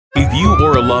If you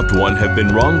or a loved one have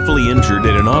been wrongfully injured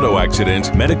in an auto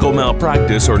accident, medical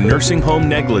malpractice, or nursing home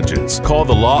negligence, call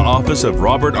the law office of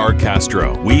Robert R.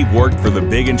 Castro. We've worked for the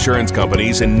big insurance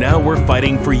companies, and now we're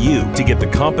fighting for you to get the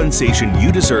compensation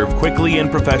you deserve quickly and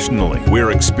professionally.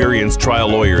 We're experienced trial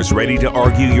lawyers ready to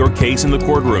argue your case in the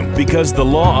courtroom because the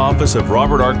law office of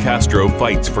Robert R. Castro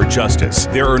fights for justice.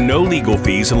 There are no legal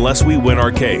fees unless we win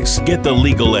our case. Get the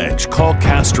legal edge. Call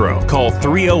Castro. Call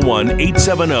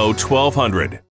 301-870-1200.